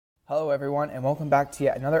Hello everyone, and welcome back to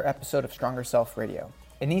yet another episode of Stronger Self Radio.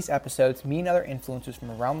 In these episodes, me and other influencers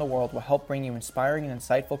from around the world will help bring you inspiring and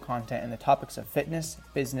insightful content in the topics of fitness,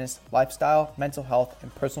 business, lifestyle, mental health,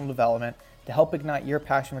 and personal development to help ignite your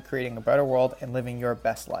passion for creating a better world and living your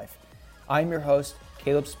best life. I'm your host,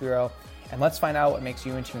 Caleb Spiro, and let's find out what makes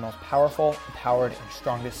you into your most powerful, empowered, and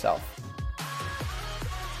strongest self.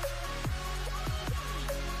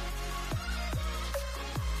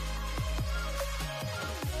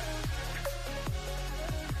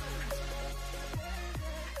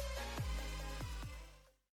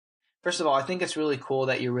 First of all, I think it's really cool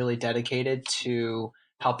that you're really dedicated to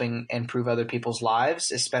helping improve other people's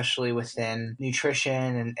lives, especially within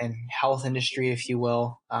nutrition and health industry, if you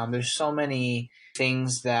will. There's so many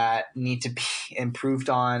things that need to be improved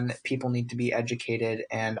on. People need to be educated.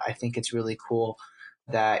 And I think it's really cool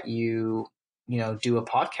that you do a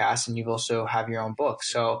podcast and you also have your own book.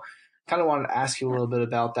 So kind of wanted to ask you a little bit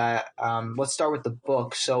about that. Let's start with the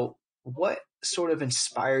book. So what sort of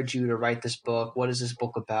inspired you to write this book? What is this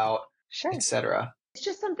book about? Sure. Etc. It's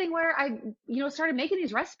just something where I, started making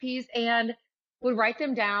these recipes and would write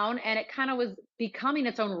them down, and it kind of was becoming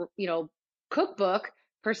its own, cookbook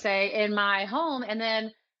per se in my home. And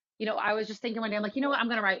then, I was just thinking one day, I'm like, you know what, I'm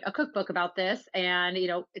going to write a cookbook about this. And,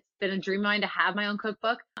 it's been a dream of mine to have my own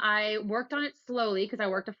cookbook. I worked on it slowly because I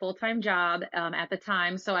worked a full-time job at the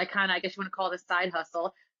time. So I guess you want to call it a side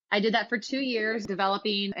hustle. I did that for 2 years,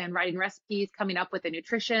 developing and writing recipes, coming up with the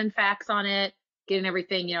nutrition facts on it, getting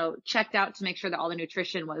everything, checked out to make sure that all the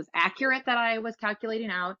nutrition was accurate that I was calculating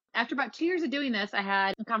out. After about 2 years of doing this, I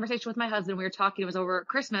had a conversation with my husband. We were talking, it was over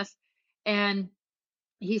Christmas. And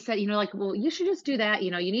he said, well, you should just do that.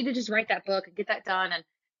 You need to just write that book and get that done. And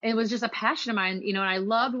it was just a passion of mine, and I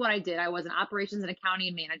loved what I did. I was an operations and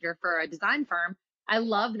accounting manager for a design firm. I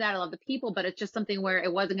loved that. I love the people, but it's just something where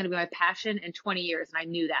it wasn't going to be my passion in 20 years. And I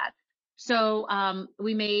knew that. So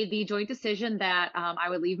we made the joint decision that I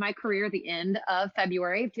would leave my career at the end of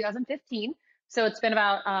February of 2015. So it's been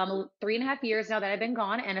about 3.5 years now that I've been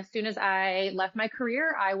gone. And as soon as I left my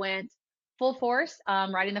career, I went full force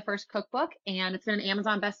writing the first cookbook. And it's been an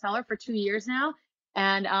Amazon bestseller for 2 years now.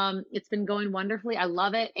 And it's been going wonderfully. I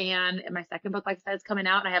love it. And my second book, like I said, is coming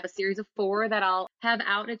out. And I have a series of 4 that I'll have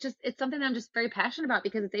out. It's something that I'm just very passionate about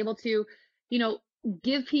because it's able to,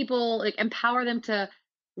 give people, like, empower them to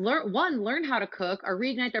learn how to cook or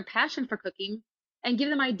reignite their passion for cooking, and give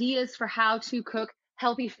them ideas for how to cook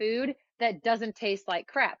healthy food that doesn't taste like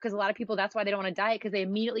crap. Because a lot of people, that's why they don't want to diet, because they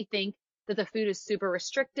immediately think that the food is super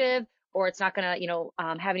restrictive or it's not going to,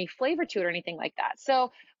 have any flavor to it or anything like that.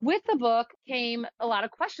 So with the book came a lot of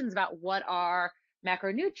questions about what are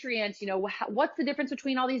macronutrients, what's the difference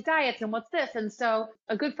between all these diets and what's this? And so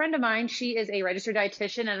a good friend of mine, she is a registered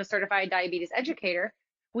dietitian and a certified diabetes educator.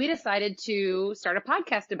 We decided to start a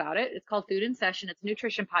podcast about it. It's called Food in Session. It's a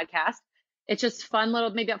nutrition podcast. It's just fun little,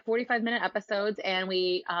 maybe about 45-minute episodes. And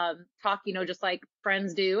we talk, just like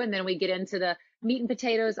friends do. And then we get into the meat and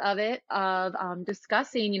potatoes of it, of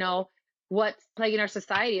discussing, what's plaguing our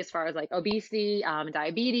society as far as like obesity,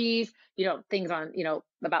 diabetes, things on,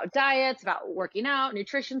 about diets, about working out,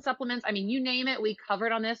 nutrition supplements. I mean, you name it, we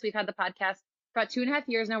covered on this. We've had the podcast for about 2.5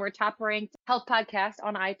 years now. We're a top ranked health podcast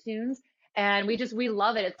on iTunes. And we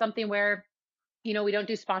love it. It's something where, we don't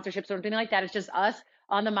do sponsorships or anything like that. It's just us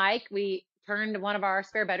on the mic. We turned one of our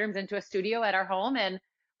spare bedrooms into a studio at our home, and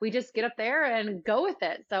we just get up there and go with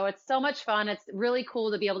it. So it's so much fun. It's really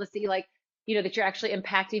cool to be able to see, like, that you're actually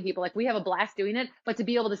impacting people. Like, we have a blast doing it, but to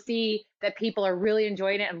be able to see that people are really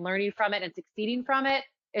enjoying it and learning from it and succeeding from it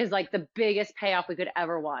is like the biggest payoff we could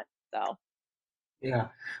ever want. So. Yeah.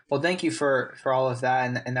 Well, thank you for all of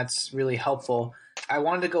that. And that's really helpful. I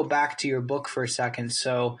wanted to go back to your book for a second.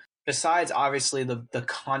 So besides obviously the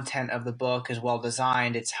content of the book is well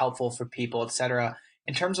designed, it's helpful for people, etc.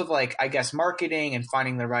 In terms of, like, I guess, marketing and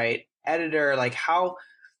finding the right editor, like, how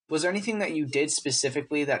was there anything that you did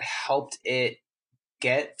specifically that helped it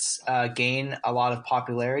gain a lot of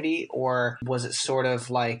popularity, or was it sort of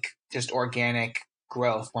like just organic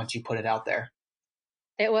growth once you put it out there?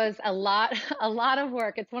 It was a lot of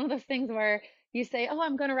work. It's one of those things where you say, oh,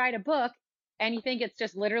 I'm going to write a book. And you think it's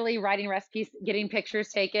just literally writing recipes, getting pictures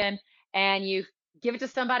taken, and you give it to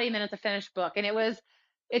somebody, and then it's a finished book. And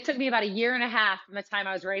it took me about 1.5 years from the time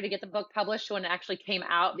I was ready to get the book published to when it actually came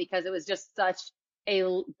out, because it was just such a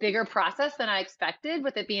bigger process than I expected.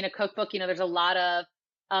 With it being a cookbook, there's a lot of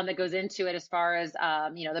that goes into it as far as,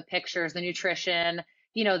 the pictures, the nutrition,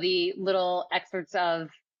 the little excerpts of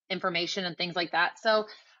information and things like that. So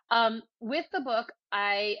with the book,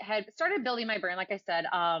 I had started building my brand. Like I said,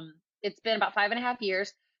 it's been about 5.5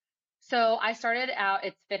 years. So I started out,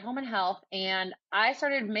 it's Fit Home and Health, and I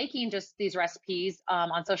started making just these recipes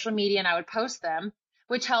on social media, and I would post them,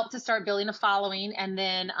 which helped to start building a following. And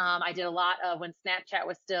then I did a lot of when Snapchat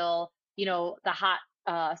was still, the hot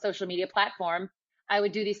social media platform. I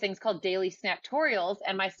would do these things called daily snaptorials,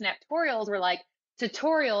 and my snaptorials were like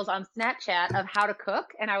tutorials on Snapchat of how to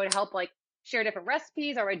cook, and I would help like share different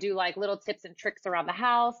recipes, or I'd do like little tips and tricks around the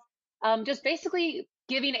house. Just basically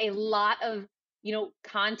giving a lot of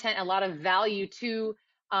content, a lot of value to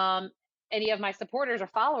any of my supporters or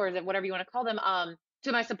followers, and whatever you want to call them,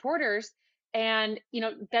 to my supporters. And,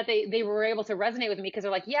 that they were able to resonate with me because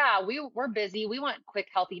they're like, yeah, we're busy. We want quick,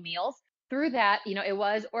 healthy meals. Through that, it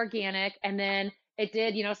was organic. And then it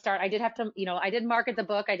did, start, I did have to, I did market the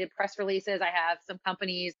book. I did press releases. I have some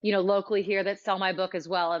companies, locally here that sell my book as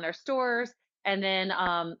well in their stores. And then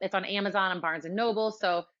it's on Amazon and Barnes and Noble.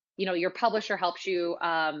 So your publisher helps you,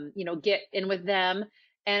 get in with them.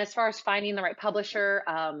 And as far as finding the right publisher,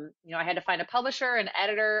 I had to find a publisher, an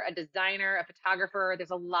editor, a designer, a photographer.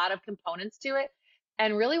 There's a lot of components to it.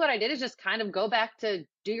 And really what I did is just kind of go back to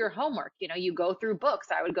do your homework. You go through books.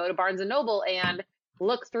 I would go to Barnes and Noble and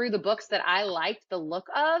look through the books that I liked the look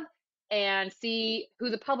of and see who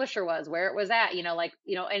the publisher was, where it was at,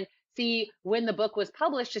 and see when the book was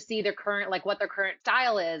published to see their current, like what their current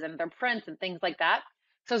style is and their prints and things like that.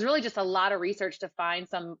 So it was really just a lot of research to find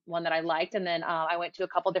someone that I liked. And then I went to a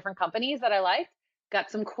couple different companies that I liked, got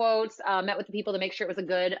some quotes, met with the people to make sure it was a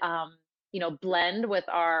good, blend with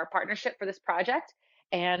our partnership for this project,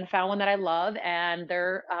 and found one that I love. And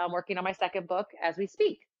they're working on my second book as we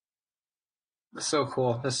speak. That's so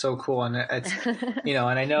cool. That's so cool. And it's, and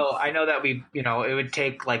I know that it would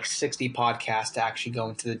take like 60 podcasts to actually go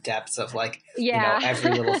into the depths of like,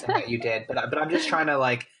 every little thing that you did. But I'm just trying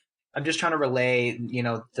to relay,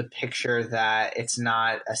 the picture that it's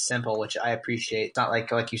not as simple, which I appreciate. It's not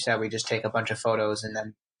like you said, we just take a bunch of photos and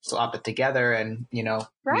then slap it together and,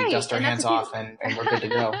 right. we dust our hands off and we're good to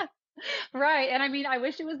go. Right. And I mean, I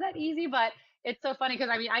wish it was that easy, but it's so funny because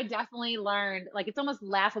I definitely learned, like, it's almost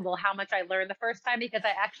laughable how much I learned the first time, because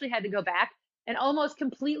I actually had to go back and almost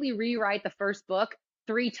completely rewrite the first book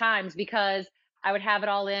 3 times, because I would have it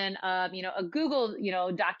all in, a Google,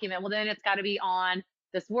 document. Well, then it's got to be on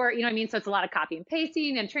this word, you know what I mean? So it's a lot of copy and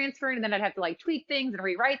pasting and transferring, and then I'd have to like tweak things and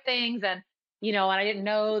rewrite things. And, and I didn't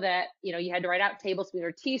know that, you had to write out tablespoon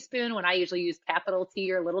or teaspoon when I usually use capital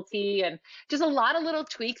T or little t, and just a lot of little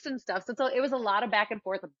tweaks and stuff. So it was a lot of back and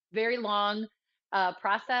forth, a very long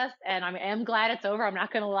process. And I am glad it's over. I'm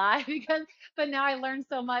not going to lie, but now I learned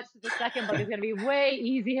so much. The second book is going to be way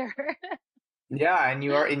easier. Yeah, and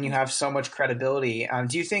you have so much credibility.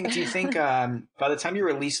 Do you think by the time you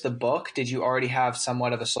released the book, did you already have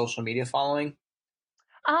somewhat of a social media following?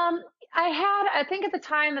 I think at the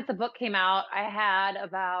time that the book came out, I had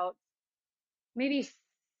about maybe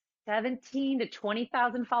 17 to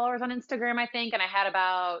 20,000 followers on Instagram, I think, and I had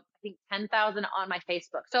about 10,000 on my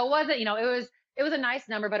Facebook. So it wasn't, it was a nice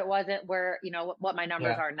number, but it wasn't where, what my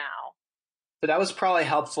numbers are now. So that was probably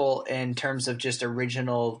helpful in terms of just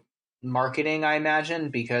original marketing, I imagine,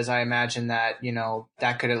 because I imagine that,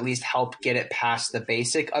 that could at least help get it past the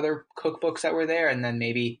basic other cookbooks that were there. And then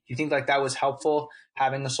maybe, do you think like that was helpful,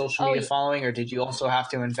 having a social media following, or did you also have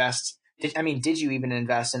to invest? Did you even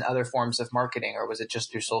invest in other forms of marketing, or was it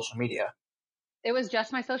just through social media? It was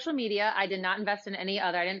just my social media. I did not invest in any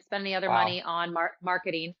other. I didn't spend any other money on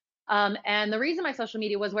marketing. And the reason my social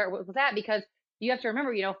media was where it was at, because you have to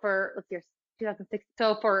remember, for, let's see, 2006.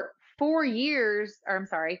 So for 3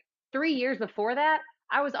 years before that,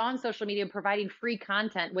 I was on social media providing free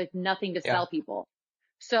content with nothing to sell people.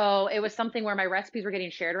 So it was something where my recipes were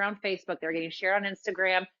getting shared around Facebook. They were getting shared on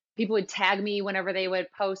Instagram. People would tag me whenever they would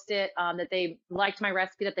post it, that they liked my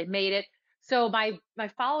recipe, that they made it. So my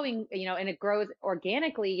following, and it grows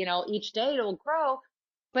organically, each day it will grow,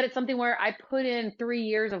 but it's something where I put in 3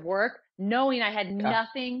 years of work knowing I had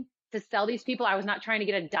nothing to sell these people. I was not trying to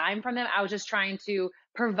get a dime from them. I was just trying to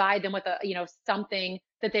provide them with something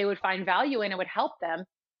that they would find value in and would help them.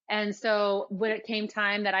 And so when it came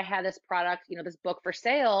time that I had this product, this book for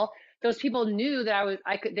sale, those people knew that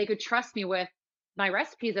they could trust me with my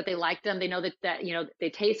recipes, that they liked them. They know that they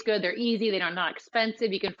taste good. They're easy. They're not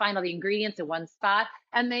expensive. You can find all the ingredients in one spot,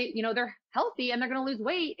 and they're healthy, and they're going to lose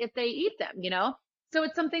weight if they eat them, So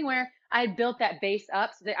it's something where I had built that base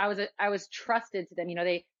up so that I was trusted to them,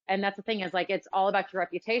 and that's the thing, is like, it's all about your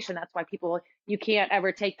reputation. That's why you can't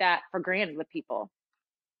ever take that for granted with people.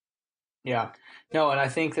 Yeah, no, and I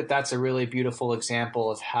think that that's a really beautiful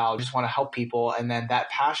example of how you just want to help people, and then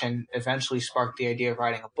that passion eventually sparked the idea of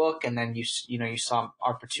writing a book, and then you saw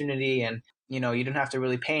opportunity, and you don't have to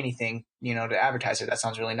really pay anything, to advertise it. That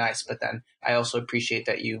sounds really nice. But then I also appreciate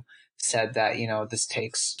that you said that,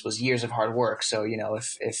 this was years of hard work. So, if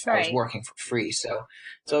I was Right. working for free, so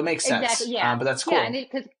it makes Exactly. sense. Yeah. But that's Yeah. And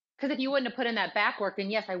cool. because if you wouldn't have put in that back work, then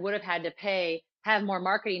yes, I would have had to have more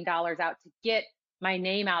marketing dollars out to get my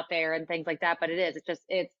name out there and things like that. But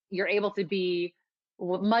you're able to be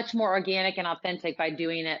much more organic and authentic by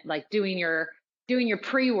doing it, like doing your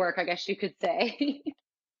pre-work, I guess you could say.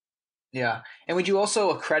 Yeah. And would you also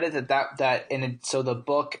accredit so the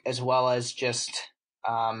book, as well as just,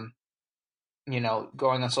 um,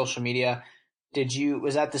 going on social media,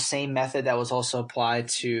 was that the same method that was also applied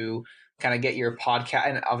to kind of get your podcast,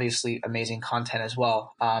 and obviously amazing content as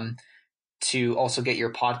well, to also get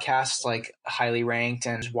your podcast like highly ranked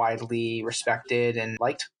and widely respected and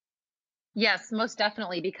liked? Yes, most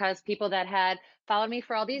definitely. Because people that had followed me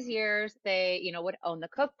for all these years, they, would own the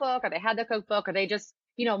cookbook, or they had the cookbook, or they just,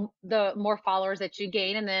 the more followers that you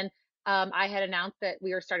gain. And then I had announced that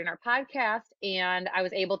we were starting our podcast, and I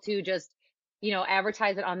was able to just,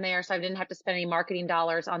 advertise it on there. So I didn't have to spend any marketing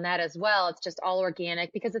dollars on that as well. It's just all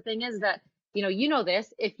organic. Because the thing is that,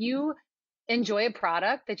 this, if you enjoy a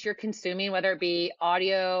product that you're consuming, whether it be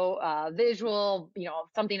audio, visual,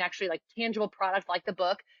 something actually like tangible product like the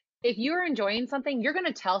book, if you're enjoying something, you're going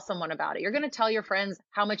to tell someone about it. You're going to tell your friends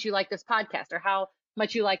how much you like this podcast or how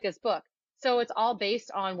much you like this book. So it's all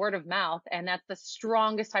based on word of mouth. And that's the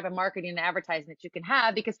strongest type of marketing and advertising that you can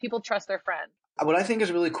have, because people trust their friends. What I think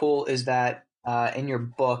is really cool is that in your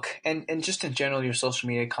book, and just in general, your social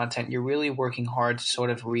media content, you're really working hard to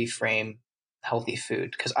sort of reframe healthy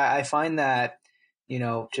food. Because I find that,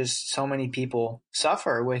 just so many people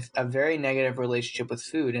suffer with a very negative relationship with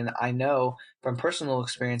food. And I know from personal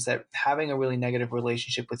experience that having a really negative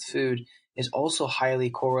relationship with food is also highly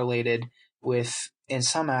correlated with, in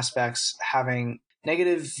some aspects, having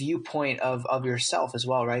negative viewpoint of yourself as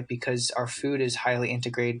well, right? Because our food is highly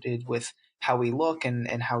integrated with how we look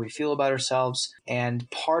and how we feel about ourselves. And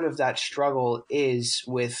part of that struggle is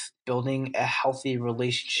with building a healthy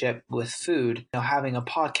relationship with food. Having a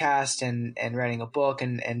podcast and writing a book,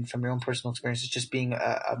 and from your own personal experiences, just being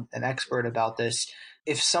an expert about this.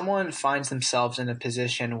 If someone finds themselves in a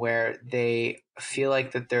position where they feel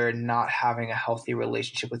like that they're not having a healthy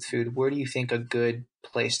relationship with food, where do you think a good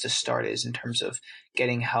place to start is in terms of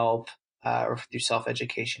getting help, or through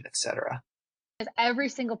self-education, etc.? Because every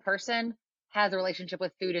single person has a relationship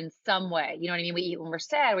with food in some way. You know what I mean? We eat when we're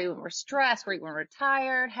sad, we eat when we're stressed, we eat when we're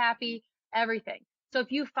tired, happy, everything. So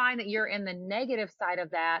if you find that you're in the negative side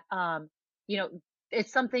of that,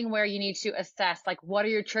 it's something where you need to assess, like, what are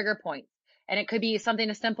your trigger points? And it could be something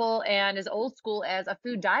as simple and as old school as a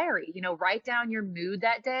food diary. Write down your mood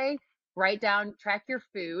that day, track your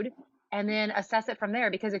food, and then assess it from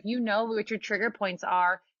there. Because if you know what your trigger points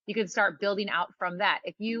are, you can start building out from that.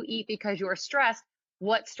 If you eat because you're stressed,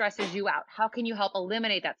 what stresses you out? How can you help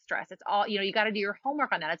eliminate that stress? It's all, you got to do your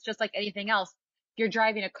homework on that. It's just like anything else. If you're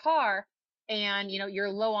driving a car and, you're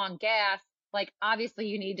low on gas, like, obviously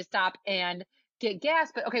you need to stop and get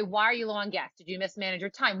gas. But okay, why are you low on gas? Did you mismanage your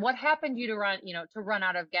time? What happened to you to run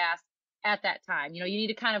out of gas at that time? You need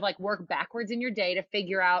to kind of like work backwards in your day to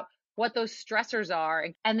figure out what those stressors are,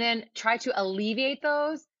 and then try to alleviate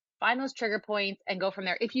those, find those trigger points, and go from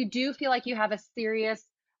there. If you do feel like you have a serious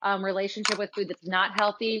relationship with food that's not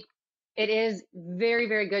healthy, it is very,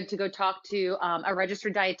 very good to go talk to a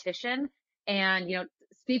registered dietitian and,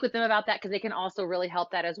 speak with them about that, because they can also really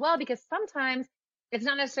help that as well. Because sometimes it's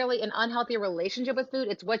not necessarily an unhealthy relationship with food.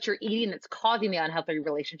 It's what you're eating that's causing the unhealthy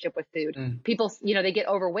relationship with food. People, they get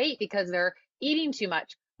overweight because they're eating too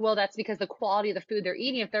much. Well, that's because the quality of the food they're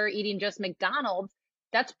eating. If they're eating just McDonald's,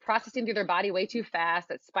 that's processing through their body way too fast.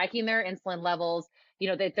 That's spiking their insulin levels.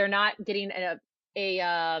 That they're not getting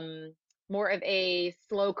more of a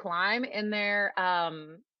slow climb in their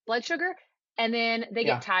blood sugar. And then they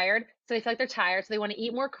get tired. So they feel like they're tired. So they want to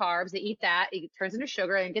eat more carbs. They eat that. It turns into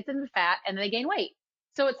sugar and gets into fat, and then they gain weight.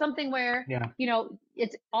 So it's something where,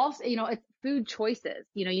 it's also, it's food choices.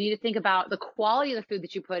 You need to think about the quality of the food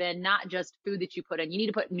that you put in, not just food that you put in. You need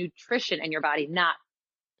to put nutrition in your body, not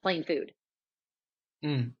plain food.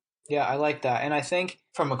 Yeah, I like that. And I think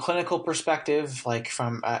from a clinical perspective, like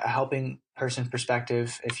from a helping person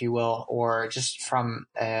perspective, if you will, or just from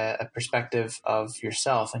a perspective of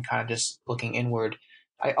yourself and kind of just looking inward,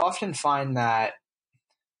 I often find that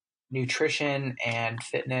nutrition and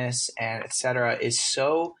fitness and etc. is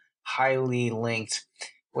so highly linked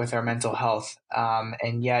with our mental health.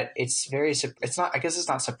 And yet I guess it's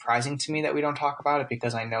not surprising to me that we don't talk about it,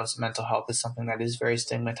 because I know mental health is something that is very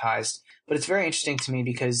stigmatized. But it's very interesting to me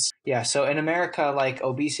because Yeah, so in America, like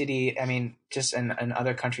obesity, I mean, just in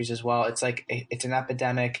other countries as well, it's like it's an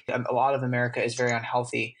epidemic. A lot of America is very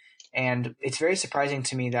unhealthy. And it's very surprising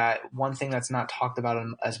to me that one thing that's not talked about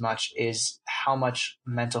as much is how much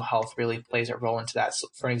mental health really plays a role into that. So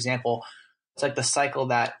for example, it's like the cycle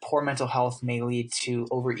that poor mental health may lead to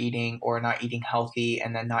overeating or not eating healthy,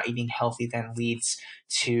 and then not eating healthy then leads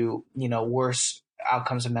to, worse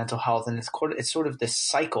outcomes of mental health. And it's sort of this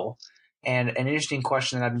cycle. And an interesting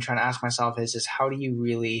question that I've been trying to ask myself is how do you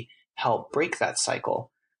really help break that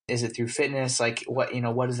cycle? Is it through fitness? Like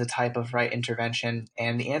what is the type of right intervention?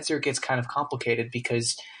 And the answer gets kind of complicated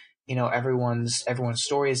because, everyone's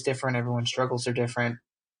story is different. Everyone's struggles are different.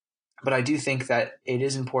 But I do think that it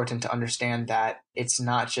is important to understand that it's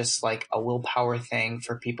not just like a willpower thing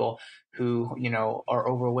for people who, are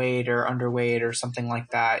overweight or underweight or something like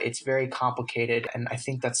that. It's very complicated. And I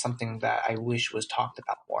think that's something that I wish was talked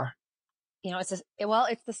about more.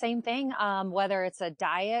 It's the same thing. Whether it's a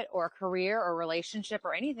diet or a career or relationship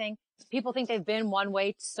or anything, people think they've been one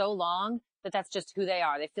way so long that that's just who they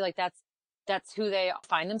are. They feel like that's who they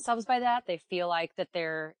find themselves by that. They feel like that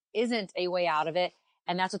there isn't a way out of it.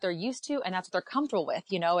 And that's what they're used to. And that's what they're comfortable with.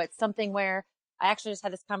 It's something where I actually just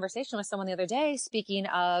had this conversation with someone the other day, speaking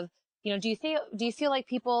of, do you feel like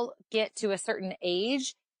people get to a certain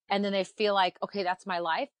age and then they feel like, okay, that's my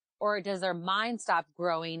life? Or does their mind stop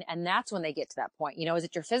growing? And that's when they get to that point. Is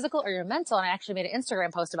it your physical or your mental? And I actually made an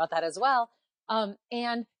Instagram post about that as well.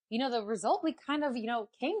 And the result we kind of,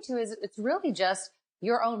 came to is it's really just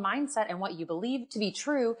your own mindset and what you believe to be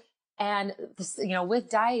true. And this, with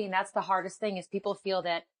dieting, that's the hardest thing is people feel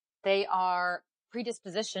that they are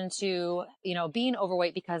predispositioned to, being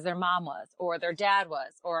overweight because their mom was, or their dad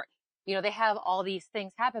was, or, they have all these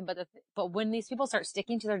things happen. But when these people start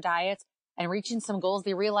sticking to their diets and reaching some goals,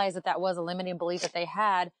 they realize that was a limiting belief that they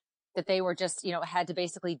had, that they were just, had to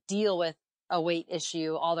basically deal with a weight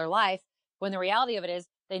issue all their life. When the reality of it is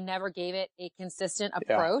they never gave it a consistent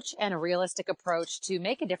approach and a realistic approach to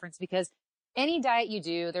make a difference, because any diet you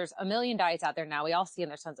do, there's a million diets out there now. We all see them.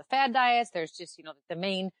 There's tons of fad diets. There's just, the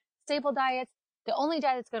main staple diets. The only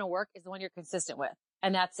diet that's going to work is the one you're consistent with.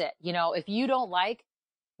 And that's it. If you don't like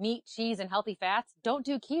meat, cheese, and healthy fats, don't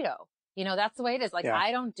do keto. That's the way it is. Like,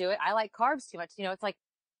 I don't do it. I like carbs too much. It's like,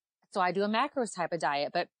 so I do a macros type of diet,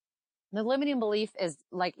 but the limiting belief is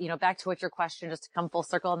like, back to what your question, just to come full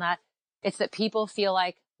circle on that. It's that people feel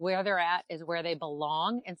like where they're at is where they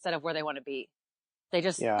belong instead of where they want to be. They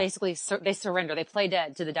just basically, they surrender. They play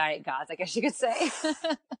dead to the diet gods, I guess you could say.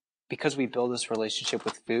 Because we build this relationship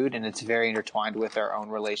with food and it's very intertwined with our own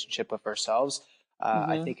relationship with ourselves.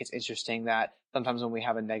 I think it's interesting that sometimes when we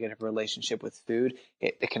have a negative relationship with food,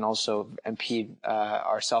 it can also impede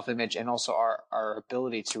our self-image and also our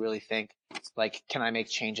ability to really think like, can I make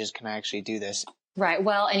changes? Can I actually do this? Right.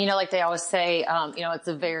 Well, and like they always say, it's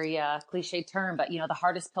a very cliche term, but the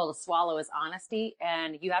hardest pill to swallow is honesty,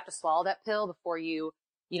 and you have to swallow that pill before you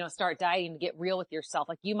start dieting to get real with yourself.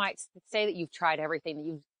 Like, you might say that you've tried everything, that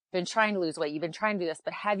you've been trying to lose weight, you've been trying to do this,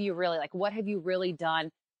 but have you really, like, what have you really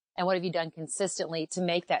done? And what have you done consistently to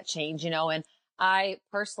make that change? And I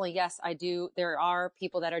personally, yes, I do. There are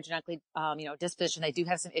people that are genetically, dispositioned. They do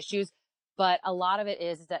have some issues, but a lot of it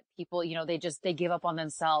is that people, they give up on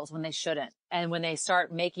themselves when they shouldn't. And when they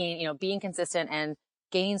start making, being consistent and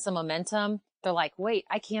gaining some momentum, they're like, wait,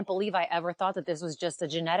 I can't believe I ever thought that this was just a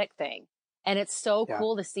genetic thing. And it's so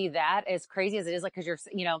cool to see that, as crazy as it is, like, cause you're,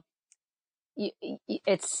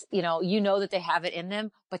 it's, that they have it in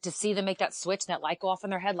them, but to see them make that switch and that light go off in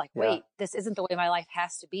their head, like, wait, this isn't the way my life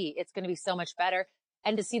has to be. It's going to be so much better.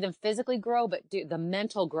 And to see them physically grow, but the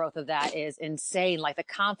mental growth of that is insane. Like, the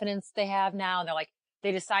confidence they have now, and they're like,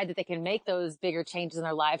 they decide that they can make those bigger changes in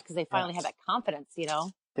their lives because they finally have that confidence,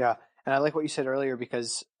 Yeah. And I like what you said earlier,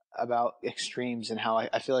 because about extremes and how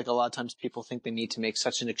I feel like a lot of times people think they need to make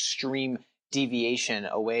such an extreme deviation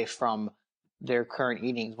away from their current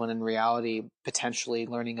eatings, when in reality, potentially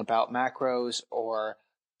learning about macros, or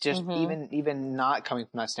just even not coming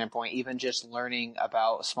from that standpoint, even just learning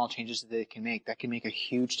about small changes that they can make, that can make a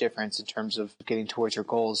huge difference in terms of getting towards your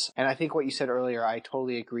goals. And I think what you said earlier, I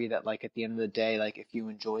totally agree that, like, at the end of the day, like, if you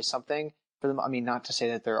enjoy something for them, I mean, not to say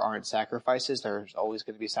that there aren't sacrifices, there's always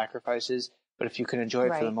going to be sacrifices, but if you can enjoy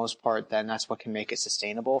it for the most part, then that's what can make it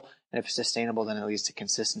sustainable. And if it's sustainable, then it leads to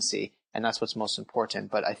consistency. And that's what's most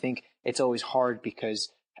important. But I think it's always hard,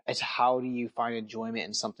 because it's how do you find enjoyment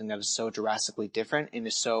in something that is so drastically different and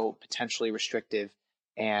is so potentially restrictive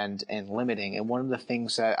and limiting. And one of the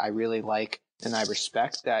things that I really like and I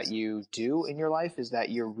respect that you do in your life is that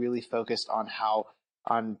you're really focused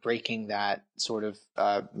on breaking that sort of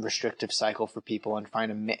restrictive cycle for people and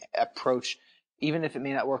find approach even if it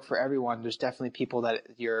may not work for everyone, there's definitely people that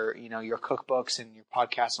your cookbooks and your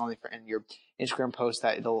podcasts and all and your Instagram posts,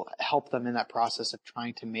 that it'll help them in that process of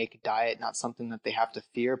trying to make diet not something that they have to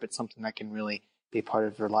fear, but something that can really be part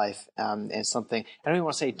of their life. And something, I don't even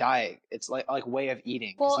want to say diet. It's like way of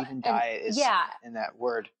eating, because even diet is in that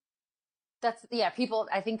word. People,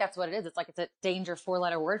 I think that's what it is. It's like, it's a danger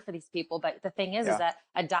 4-letter word for these people. But the thing is that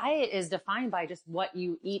a diet is defined by just what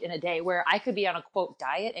you eat in a day, where I could be on a quote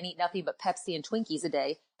diet and eat nothing but Pepsi and Twinkies a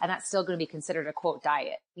day, and that's still going to be considered a quote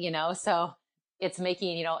diet, so it's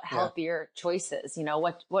making, healthier choices,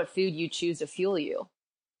 what food you choose to fuel you.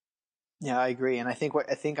 Yeah, I agree. And I think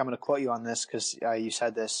I'm going to quote you on this, because you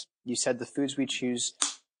said this. You said the foods we choose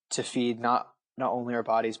to feed not only our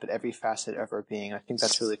bodies, but every facet of our being. I think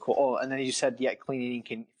that's really cool. Oh, and then you said, clean eating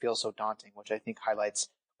can feel so daunting, which I think highlights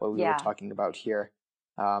what we were talking about here.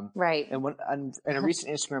 Right. And in a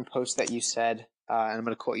recent Instagram post that you said, and I'm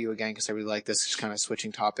going to quote you again because I really like this, just kind of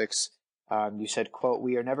switching topics. You said, quote,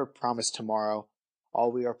 "We are never promised tomorrow.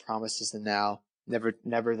 All we are promised is the now, never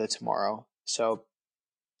the tomorrow." So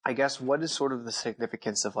I guess, what is sort of the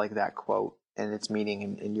significance of like that quote and its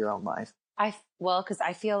meaning in your own life? Because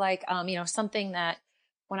I feel like, something that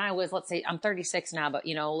when I was, let's say I'm 36 now, but,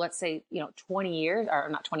 let's say, 20 years, or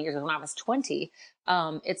not 20 years, when I was 20,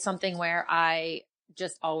 it's something where I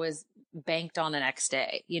just always banked on the next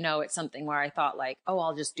day. It's something where I thought like, oh,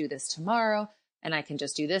 I'll just do this tomorrow and I can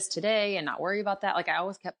just do this today and not worry about that. Like, I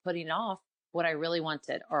always kept putting off what I really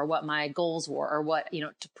wanted, or what my goals were, or what,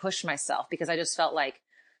 to push myself, because I just felt like,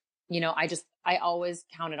 I always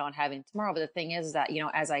counted on having tomorrow. But the thing is that,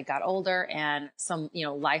 as I got older and some,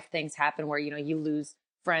 life things happen where, you lose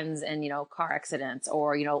friends and, car accidents,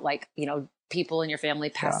 or, people in your family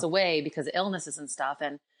pass away because of illnesses and stuff.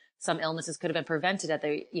 And some illnesses could have been prevented had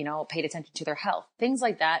they, paid attention to their health, things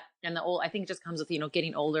like that. And I think it just comes with,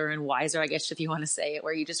 getting older and wiser, I guess, if you want to say it,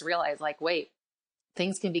 where you just realize like, wait,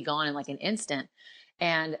 things can be gone in like an instant.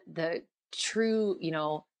 And the true,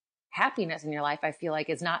 happiness in your life, I feel like,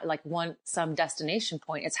 is not like some destination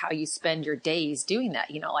point. It's how you spend your days doing that.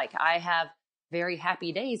 Like, I have very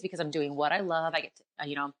happy days because I'm doing what I love. I get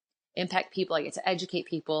to, impact people. I get to educate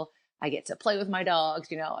people. I get to play with my dogs,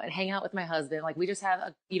 and hang out with my husband. Like, we just have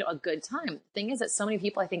a good time. The thing is that so many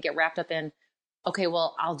people, I think, get wrapped up in, okay,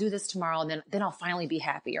 well, I'll do this tomorrow and then I'll finally be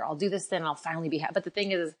happy, or I'll do this then and I'll finally be happy. But the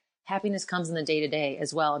thing is, happiness comes in the day to day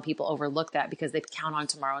as well. And people overlook that because they count on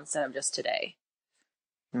tomorrow instead of just today.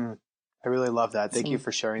 I really love that. Thank you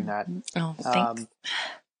for sharing that. Oh, thanks.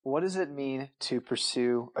 What does it mean to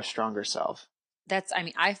pursue a stronger self?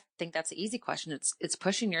 I think that's an easy question. It's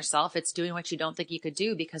pushing yourself. It's doing what you don't think you could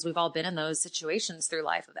do, because we've all been in those situations through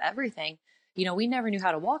life of everything. We never knew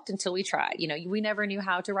how to walk until we tried. We never knew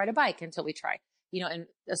how to ride a bike until we tried. And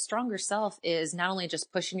a stronger self is not only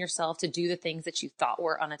just pushing yourself to do the things that you thought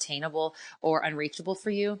were unattainable or unreachable for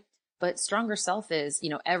you, but stronger self is,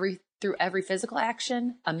 through every physical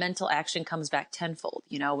action, a mental action comes back tenfold.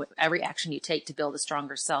 Every action you take to build a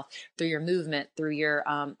stronger self, through your movement, through your,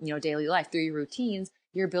 daily life, through your routines,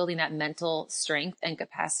 you're building that mental strength and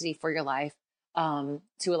capacity for your life, to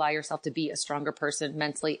allow yourself to be a stronger person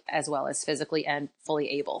mentally as well as physically and fully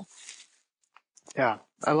able. Yeah,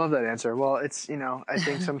 I love that answer. Well, it's, I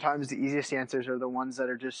think sometimes the easiest answers are the ones that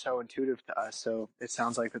are just so intuitive to us. So it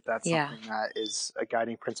sounds like that's something that is a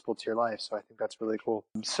guiding principle to your life. So I think that's really cool.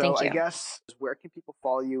 So I guess, where can people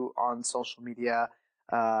follow you on social media?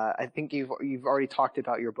 I think you've already talked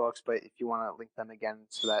about your books, but if you want to link them again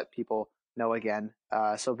so that people know again.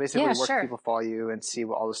 So basically, where can people follow you and see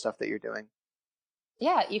all the stuff that you're doing?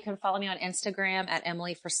 Yeah, you can follow me on Instagram at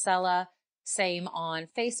Emily Friscella. Same on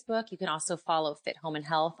Facebook. You can also follow Fit Home and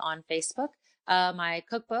Health on Facebook. My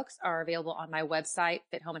cookbooks are available on my website,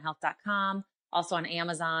 fithomeandhealth.com, also on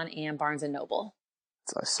Amazon and Barnes & Noble.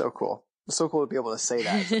 It's so cool. It's so cool to be able to say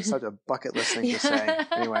that. It's like such a bucket list thing to say.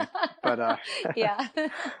 Anyway, but yeah.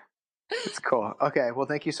 It's cool. Okay. Well,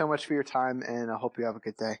 thank you so much for your time, and I hope you have a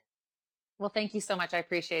good day. Well, thank you so much. I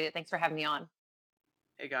appreciate it. Thanks for having me on.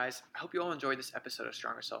 Hey guys, I hope you all enjoyed this episode of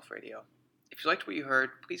Stronger Self Radio. If you liked what you heard,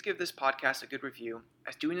 please give this podcast a good review,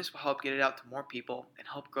 as doing this will help get it out to more people and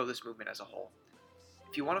help grow this movement as a whole.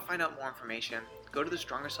 If you want to find out more information, go to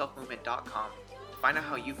thestrongerselfmovement.com and find out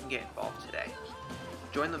how you can get involved today.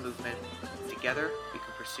 Join the movement. Together, we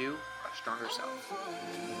can pursue a stronger self.